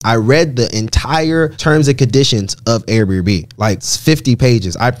I read the entire terms and conditions of Airbnb, like 50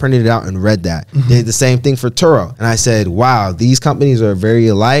 pages. I printed it out and read that. Did the same thing for Turo. And I said, wow, these companies are very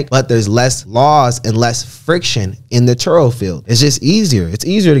alike, but there's less laws and less friction in the Turo field. It's just easier. It's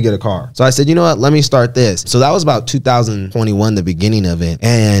easier to get a car. So I said, you know what, let me start this. So that was about 2021, the beginning of it.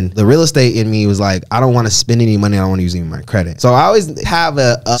 And the real estate in me was like, I don't want to spend any money. I don't want to use any of my credit. So I always have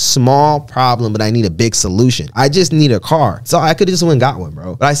a small problem, but I need a big solution. I just need a car. So I could have just went and got one,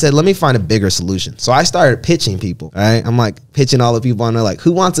 bro. But I said, let me find a bigger solution. So I started pitching people, right? I'm like pitching all the people on there, like,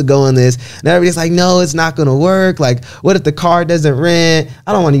 who wants to go in this? And everybody's like, no, it's not going to work. Like, what if the car doesn't rent?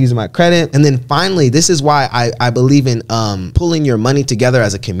 I don't want to use my credit. And then finally, this is why I believe in pulling your money together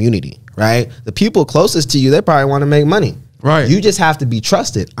as a community, right? The people closest to you, they probably want to make money. Right. You just have to be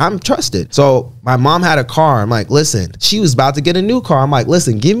trusted. I'm trusted. So my mom had a car. I'm like, listen, she was about to get a new car. I'm like,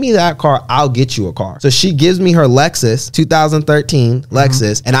 listen, give me that car. I'll get you a car. So she gives me her Lexus, 2013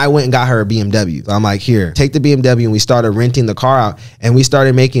 Lexus, and I went and got her a BMW. So I'm like, here, take the BMW. And we started renting the car out and we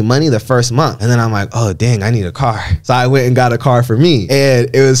started making money the first month. And then I'm like, oh, dang, I need a car. So I went and got a car for me. And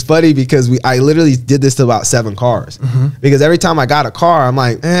it was funny because I literally did this to about 7 cars. Because every time I got a car, I'm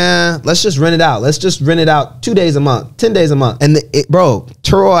like, let's just rent it out. Let's just rent it out 2 days a month, 10 days a month. And bro,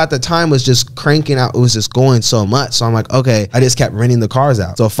 Turo at the time was just cranking out. It was just going so much. So I'm like, okay, I just kept renting the cars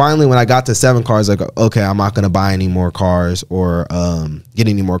out. So finally, when I got to 7 cars, like, okay, I'm not going to buy any more cars or get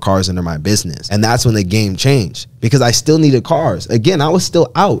any more cars under my business. And that's when the game changed because I still needed cars. Again, I was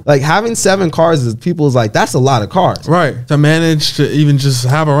still out. Like having 7 cars is people's like, that's a lot of cars. Right. To manage to even just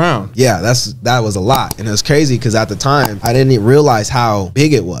have around. Yeah, that was a lot. And it was crazy because at the time I didn't even realize how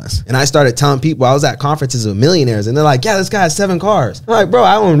big it was. And I started telling people, I was at conferences with millionaires and they're like, yeah, this guy has 7 cars. I'm like, bro,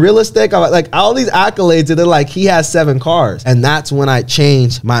 I own real estate. I'm like all these accolades and they're like, he has 7 cars. And that's when I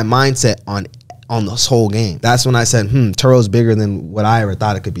changed my mindset on this whole game. That's when I said, Turo's bigger than what I ever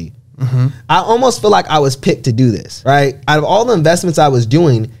thought it could be. I almost feel like I was picked to do this, right? Out of all the investments I was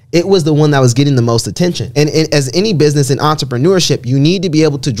doing, it was the one that was getting the most attention. And as any business in entrepreneurship, you need to be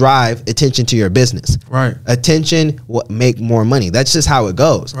able to drive attention to your business. Right. Attention will make more money. That's just how it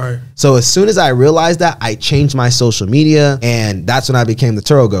goes. Right. So as soon as I realized that, I changed my social media and that's when I became the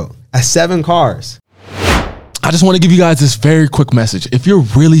Turo GOAT. At 7 cars. I just want to give you guys this very quick message. If you're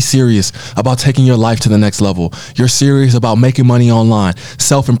really serious about taking your life to the next level, you're serious about making money online,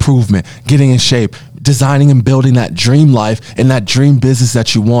 self-improvement, getting in shape, designing and building that dream life and that dream business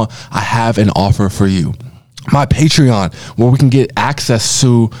that you want, I have an offer for you. My Patreon, where we can get access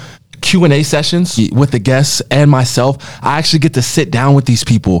to Q&A sessions with the guests and myself. I actually get to sit down with these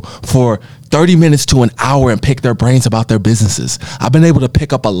people for 30 minutes to an hour and pick their brains about their businesses. I've been able to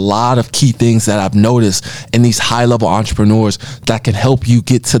pick up a lot of key things that I've noticed in these high-level entrepreneurs that can help you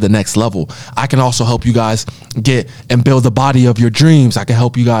get to the next level. I can also help you guys get and build the body of your dreams. I can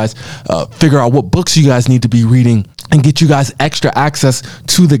help you guys figure out what books you guys need to be reading and get you guys extra access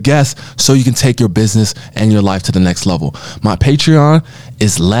to the guests so you can take your business and your life to the next level. My Patreon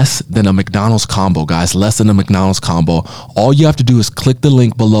is less than a McDonald's combo, guys, less than a McDonald's combo. All you have to do is click the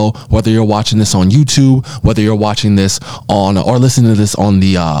link below, whether you're watching this on YouTube, whether you're watching this on or listening to this on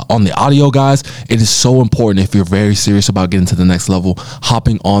the audio, guys. It is so important if you're very serious about getting to the next level,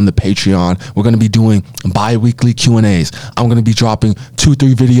 hopping on the Patreon. We're going to be doing bi-weekly Q&As. I'm going to be dropping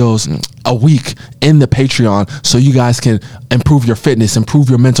 2-3 videos a week in the Patreon so you guys can improve your fitness, improve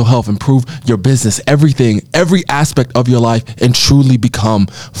your mental health, improve your business, everything, every aspect of your life, and truly become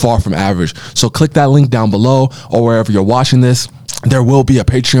far from average. So click that link down below or wherever you're watching this. There will be a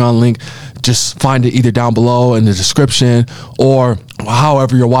Patreon link. Just find it either down below in the description or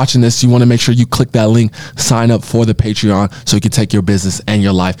however you're watching this. You want to make sure you click that link, sign up for the Patreon so you can take your business and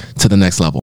your life to the next level.